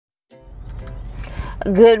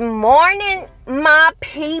Good morning, my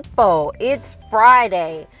people. It's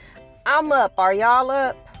Friday. I'm up. Are y'all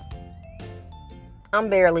up? I'm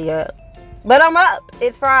barely up, but I'm up.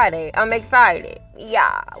 It's Friday. I'm excited.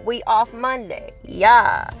 Yeah, we off Monday.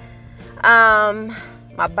 Yeah.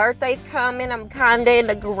 My birthday's coming. I'm kind of in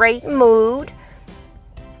a great mood.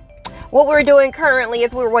 What we're doing currently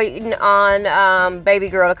is we're waiting on baby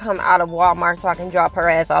girl to come out of Walmart so I can drop her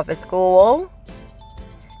ass off at school.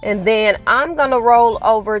 And then I'm going to roll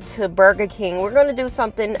over to Burger King. We're going to do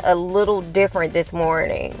something a little different this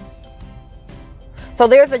morning. So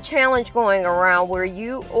there's a challenge going around where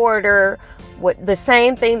you order the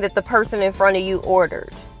same thing that the person in front of you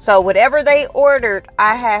ordered. So whatever they ordered,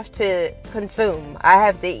 I have to consume. I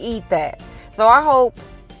have to eat that. So I hope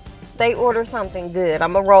they order something good.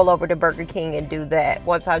 I'm going to roll over to Burger King and do that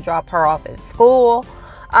once I drop her off at school.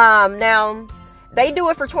 Now, they do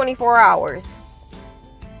it for 24 hours.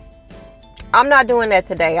 I'm not doing that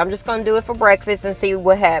today. I'm just going to do it for breakfast and see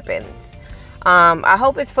what happens. I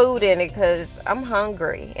hope it's food in it because I'm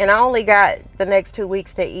hungry. And I only got the next 2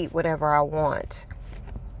 weeks to eat whatever I want.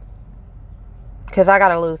 Because I got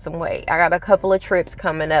to lose some weight. I got a couple of trips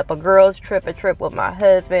coming up. A girl's trip, a trip with my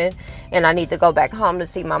husband. And I need to go back home to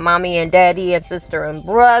see my mommy and daddy and sister and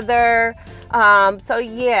brother. So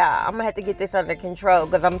yeah, I'm going to have to get this under control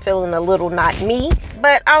because I'm feeling a little not me.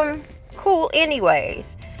 But I'm cool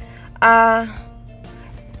anyways.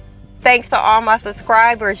 Thanks to all my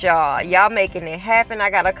subscribers, y'all making it happen. I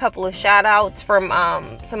got a couple of shout outs from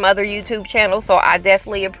some other YouTube channels, so I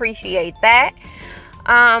definitely appreciate that.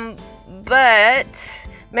 But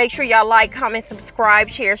make sure y'all like, comment, subscribe,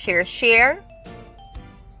 share.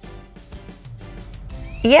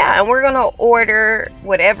 Yeah, and we're gonna order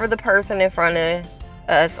whatever the person in front of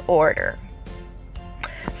us order.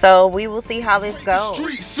 So we will see how this goes.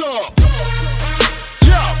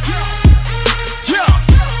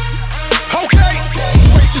 Okay,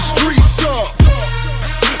 wake the streets up.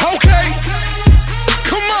 Okay,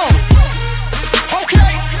 come on.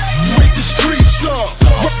 Okay, wake the streets up.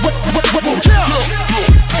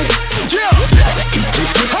 Yeah.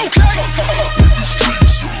 Okay.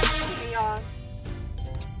 Y'all,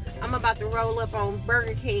 I'm about to roll up on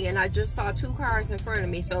Burger King and I just saw 2 cars in front of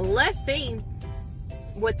me. So let's see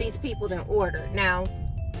what these people done ordered. Now,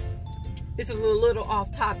 this is a little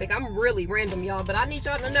off topic. I'm really random, y'all, but I need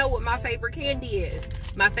y'all to know what my favorite candy is.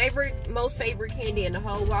 My most favorite candy in the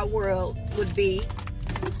whole wide world would be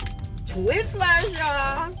Twizzlers,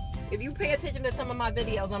 y'all. If you pay attention to some of my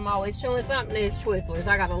videos, I'm always showing something that's Twizzlers.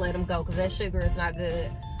 I gotta let them go because that sugar is not good.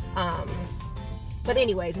 But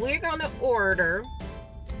anyways, we're gonna order.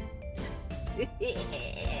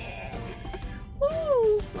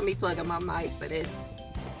 Woo. Let me plug in my mic for this.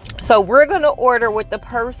 So we're going to order what the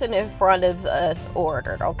person in front of us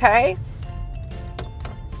ordered, okay?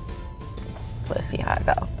 Let's see how it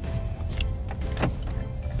goes.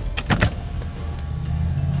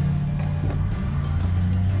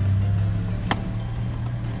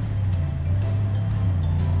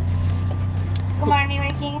 Good morning,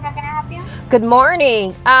 Ricky. How can I help you? Good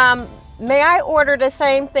morning. May I order the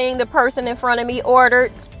same thing the person in front of me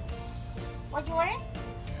ordered? What'd you order?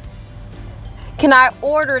 Can I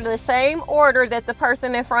order the same order that the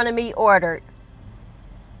person in front of me ordered?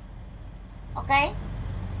 Okay.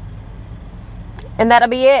 And that'll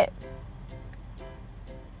be it.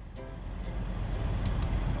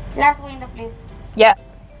 Last window, please. Yep.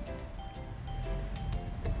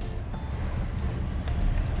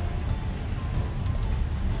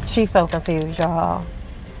 She's so confused, y'all.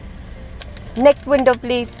 Next window,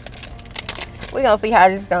 please. We're gonna see how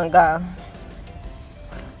this is gonna go.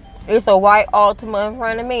 It's a white Altima in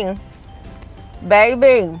front of me.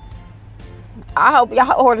 Baby, I hope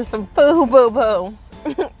y'all order some food, boo-boo.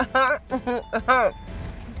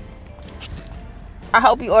 I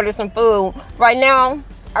hope you order some food. Right now,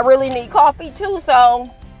 I really need coffee too,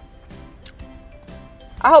 so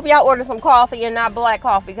I hope y'all order some coffee and not black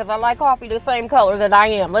coffee because I like coffee the same color that I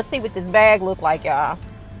am. Let's see what this bag looks like, y'all.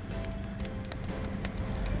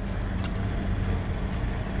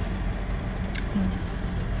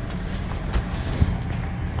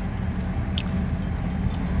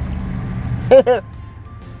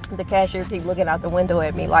 The cashier keep looking out the window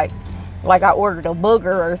at me like I ordered a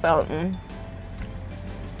booger or something.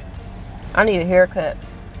 I need a haircut.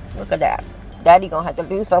 Look at that. Daddy gonna have to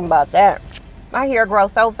do something about that. My hair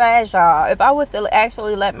grows so fast, y'all. If I was to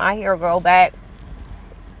actually let my hair grow back,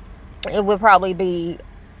 it would probably be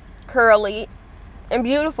curly and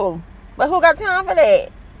beautiful. But who got time for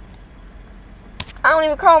that? I don't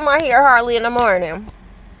even comb my hair hardly in the morning.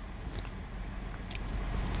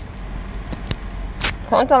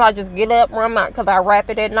 Sometimes I just get up, run my, because I wrap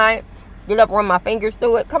it at night. Get up, run my fingers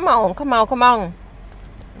through it. Come on, come on, come on.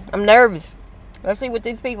 I'm nervous. Let's see what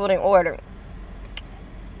these people didn't order.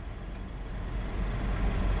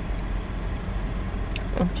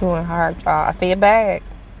 I'm chewing hard, y'all. I see a bag.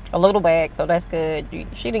 A little bag, so that's good.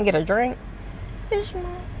 She didn't get a drink. This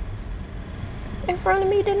one in front of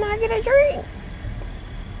me did not get a drink.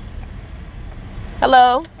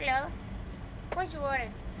 Hello? Hello. What'd you order?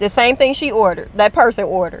 The same thing she ordered. That person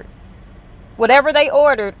ordered. Whatever they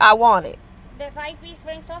ordered, I wanted. The 5-piece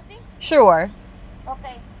French toasty? Sure.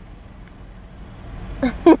 Okay.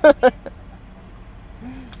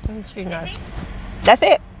 She knows. That's it? That's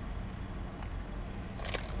it.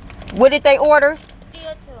 What did they order?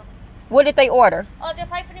 Tio too. What did they order? Oh, the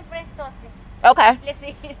 5-piece French toasty. Okay. Let's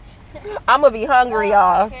see. I'm going to be hungry,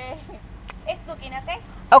 y'all. Okay. It's cooking, okay?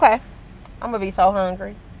 Okay. I'm going to be so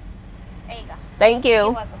hungry. There you go. Thank You're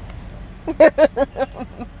you. welcome.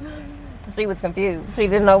 She was confused. She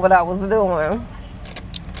didn't know what I was doing.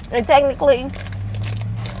 And technically,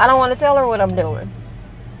 I don't want to tell her what I'm doing.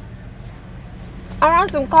 I want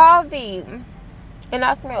some coffee. And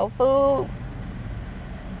I smell food.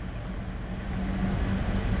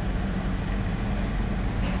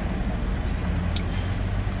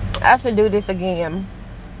 I should do this again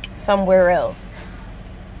somewhere else.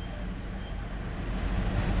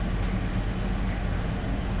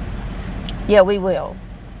 Yeah, we will.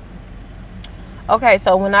 Okay,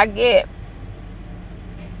 so when I get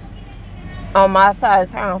on my side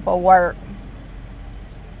of town for work,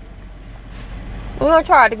 we're going to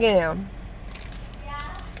try it again.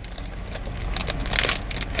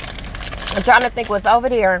 I'm trying to think what's over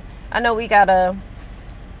there. I know we got a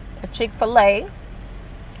Chick-fil-A,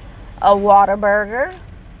 a Whataburger.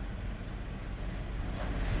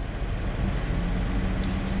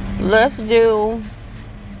 Let's do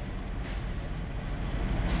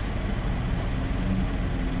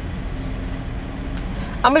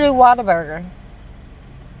I'm gonna do Whataburger.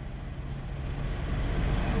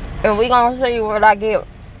 And we gonna see what I get.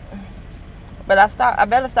 But I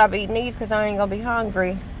better stop eating these because I ain't gonna be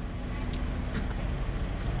hungry.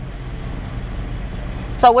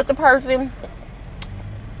 So what the person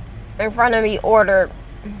in front of me ordered,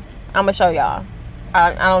 I'm gonna show y'all.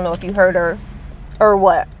 I don't know if you heard her or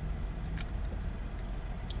what.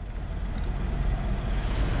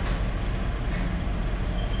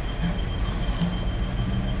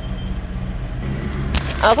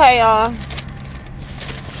 Okay, y'all.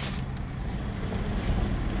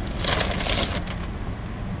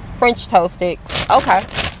 French toast sticks. Okay.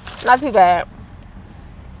 Not too bad.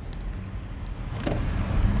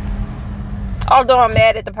 Although I'm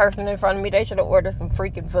mad at the person in front of me, they should have ordered some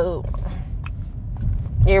freaking food.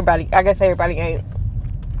 I guess everybody ain't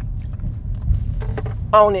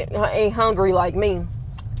on it, ain't hungry like me.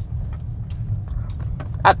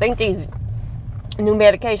 I think these new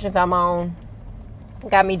medications I'm on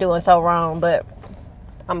got me doing so wrong, but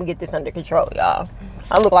I'm gonna get this under control, y'all.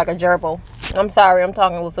 I look like a gerbil. I'm sorry, I'm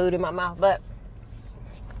talking with food in my mouth, but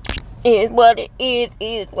is what it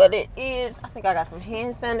is what it is. I think I got some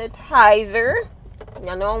hand sanitizer.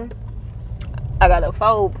 Y'all know I got a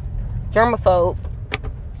germaphobe.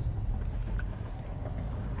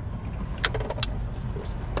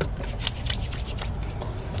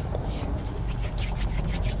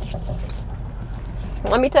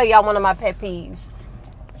 Let me tell y'all one of my pet peeves.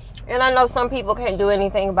 And I know some people can't do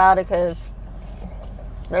anything about it because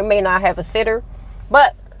they may not have a sitter.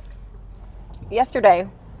 But yesterday,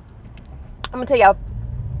 I'm going to tell y'all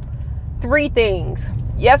 3 things.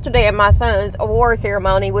 Yesterday at my son's award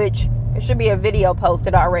ceremony, which it should be a video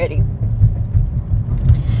posted already.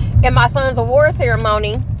 At my son's award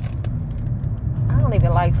ceremony, I don't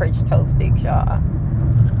even like French toast sticks, y'all.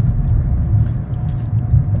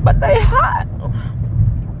 But they hot.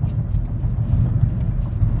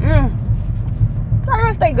 I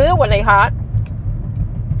guess they good when they hot.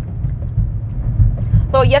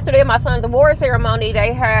 So yesterday at my son's award ceremony,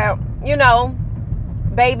 they had,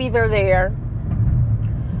 babies are there.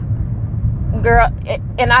 Girl,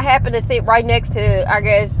 and I happened to sit right next to, I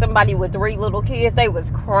guess, somebody with 3 little kids. They was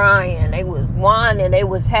crying. They was whining. They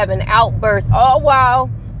was having outbursts all while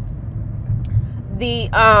the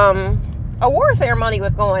award ceremony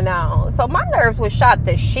was going on. So my nerves was shot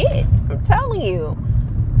to shit. I'm telling you.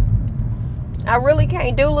 I really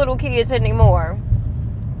can't do little kids anymore.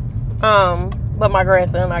 But my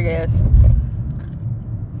grandson, I guess.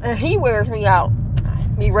 And he wears me out.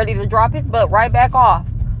 He ready to drop his butt right back off.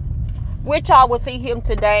 Which I will see him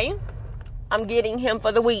today. I'm getting him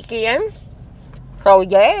for the weekend. So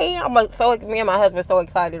yay. Me and my husband are so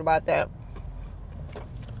excited about that.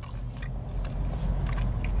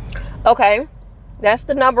 Okay, that's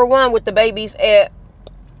the number one with the babies at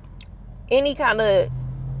any kind of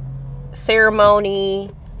ceremony,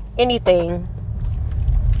 anything.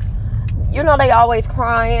 You know, they always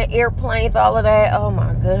crying, airplanes, all of that. Oh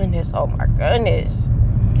my goodness, oh my goodness.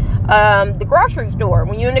 The grocery store,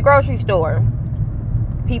 when you're in the grocery store,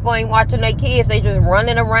 people ain't watching their kids. They just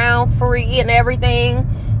running around free and everything.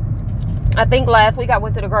 I think last week I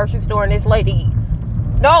went to the grocery store and this lady,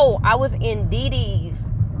 no, I was in Dee Dee's.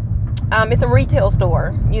 It's a retail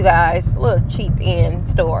store, you guys, a little cheap in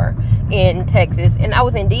store in Texas. And I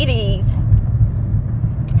was in Dee Dee's,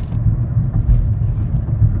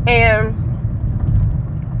 and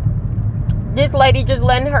this lady just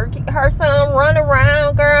letting her son run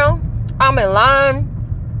around, girl. I'm in line.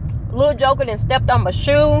 Little joker then stepped on my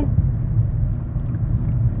shoe.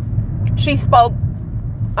 She spoke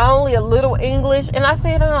only a little English, and I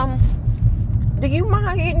said, do you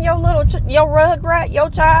mind hitting your rugrat, your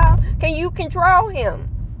child? Can you control him?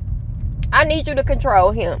 I need you to control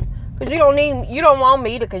him, because you don't want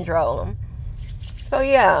me to control him. So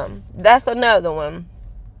yeah, that's another one.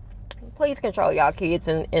 Please control y'all kids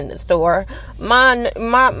in the store. My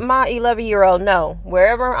 11-year-old, no.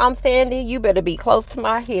 Wherever I'm standing, you better be close to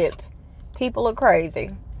my hip. People are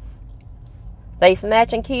crazy. They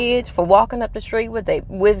snatching kids for walking up the street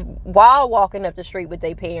while walking up the street with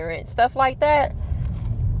their parents. Stuff like that.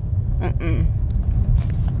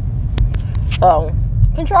 So,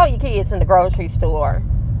 control your kids in the grocery store.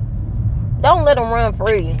 Don't let them run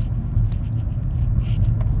free.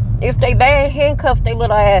 If they bad, handcuff their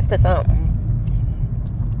little ass to something.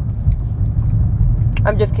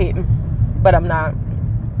 I'm just kidding. But I'm not.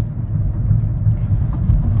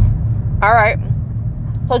 Alright.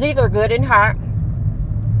 So these are good and hot.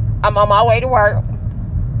 I'm on my way to work.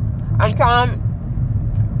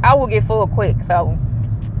 I will get full quick, so.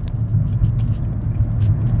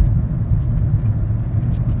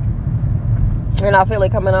 And I feel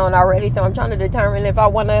it coming on already, so I'm trying to determine if I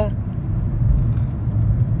want to.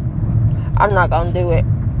 I'm not going to do it.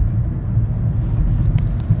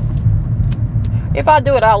 If I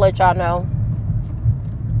do it, I'll let y'all know.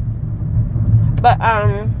 But,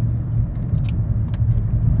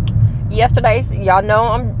 yesterday, y'all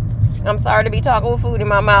know I'm sorry to be talking with food in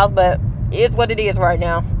my mouth, but it's what it is right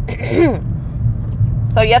now.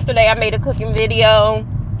 So yesterday I made a cooking video.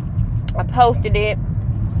 I posted it.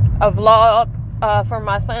 A vlog for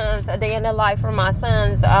my son's, a day in the life for my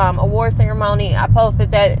son's award ceremony. I posted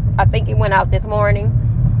that. I think it went out this morning.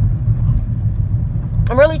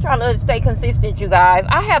 I'm really trying to stay consistent, you guys.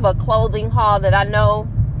 I have a clothing haul that I know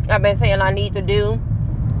I've been saying I need to do.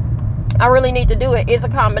 I really need to do it. It's a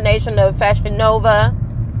combination of Fashion Nova,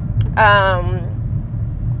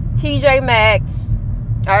 TJ Maxx.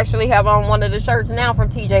 I actually have on one of the shirts now from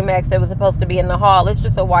TJ Maxx that was supposed to be in the haul. It's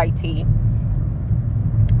just a white tee.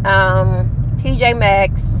 TJ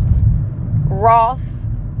Maxx, Ross,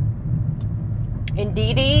 and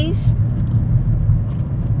Dee Dee's.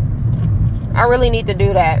 I really need to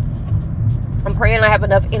do that. I'm praying I have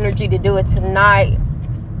enough energy to do it tonight.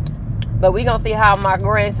 But we're going to see how my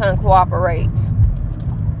grandson cooperates.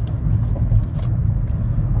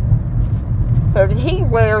 Because he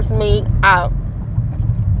wears me out.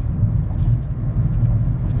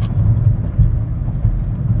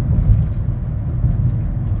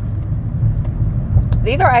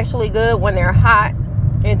 These are actually good when they're hot.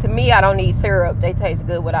 And to me, I don't need syrup. They taste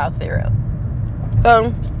good without syrup.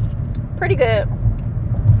 So, pretty good.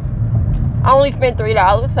 I only spent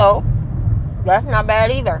 $3, so that's not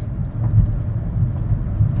bad either.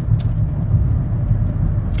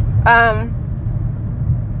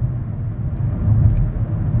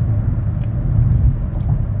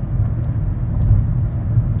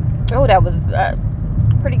 Oh, that was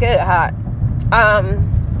pretty good hot.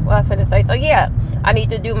 What I finna say. So yeah, I need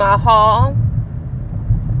to do my haul.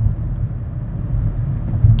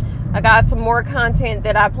 I got some more content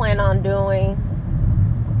that I plan on doing.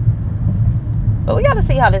 But we gotta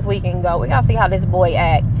see how this weekend go. We gotta see how this boy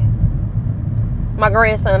act. My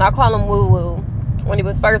grandson, I call him Woo Woo. When he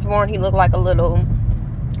was first born, he looked like a little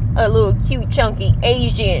cute, chunky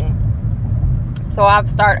Asian. So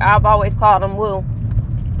I've always called him Woo.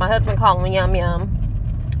 My husband called him Yum Yum.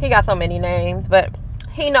 He got so many names, but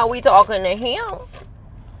he know we talking to him.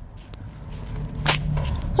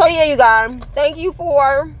 So yeah, you guys, thank you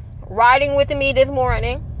for riding with me this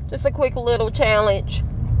morning. Just a quick little challenge.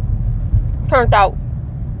 Turned out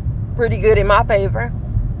pretty good in my favor.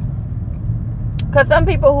 Because some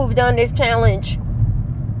people who've done this challenge,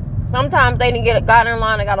 sometimes they didn't got in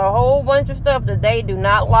line and got a whole bunch of stuff that they do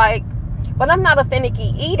not like. But I'm not a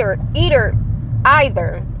finicky eater either.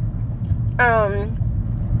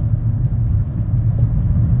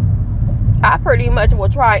 I pretty much will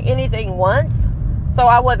try anything once. So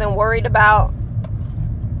I wasn't worried about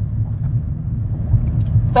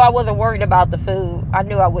the food. I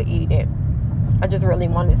knew I would eat it. I just really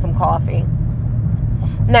wanted some coffee.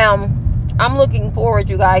 Now, I'm looking forward,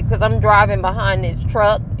 you guys, because I'm driving behind this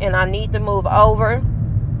truck and I need to move over.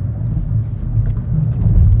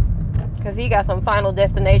 Because he got some Final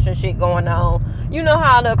Destination shit going on. You know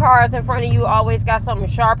how the cars in front of you always got something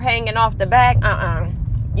sharp hanging off the back?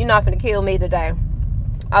 You're not finna kill me today.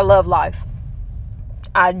 I love life.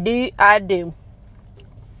 I do.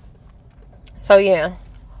 So, yeah.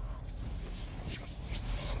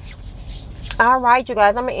 Alright, you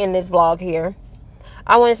guys. I'm going to end this vlog here.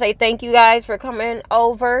 I want to say thank you guys for coming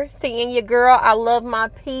over, seeing your girl. I love my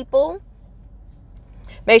people.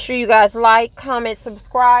 Make sure you guys like, comment,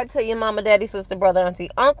 subscribe. Tell your mama, daddy, sister, brother, auntie,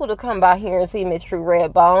 uncle to come by here and see Miss True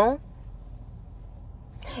Redbone.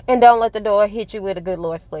 And don't let the door hit you with a good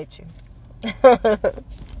Lord split you.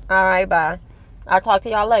 Alright, bye. I'll talk to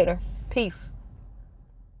y'all later. Peace.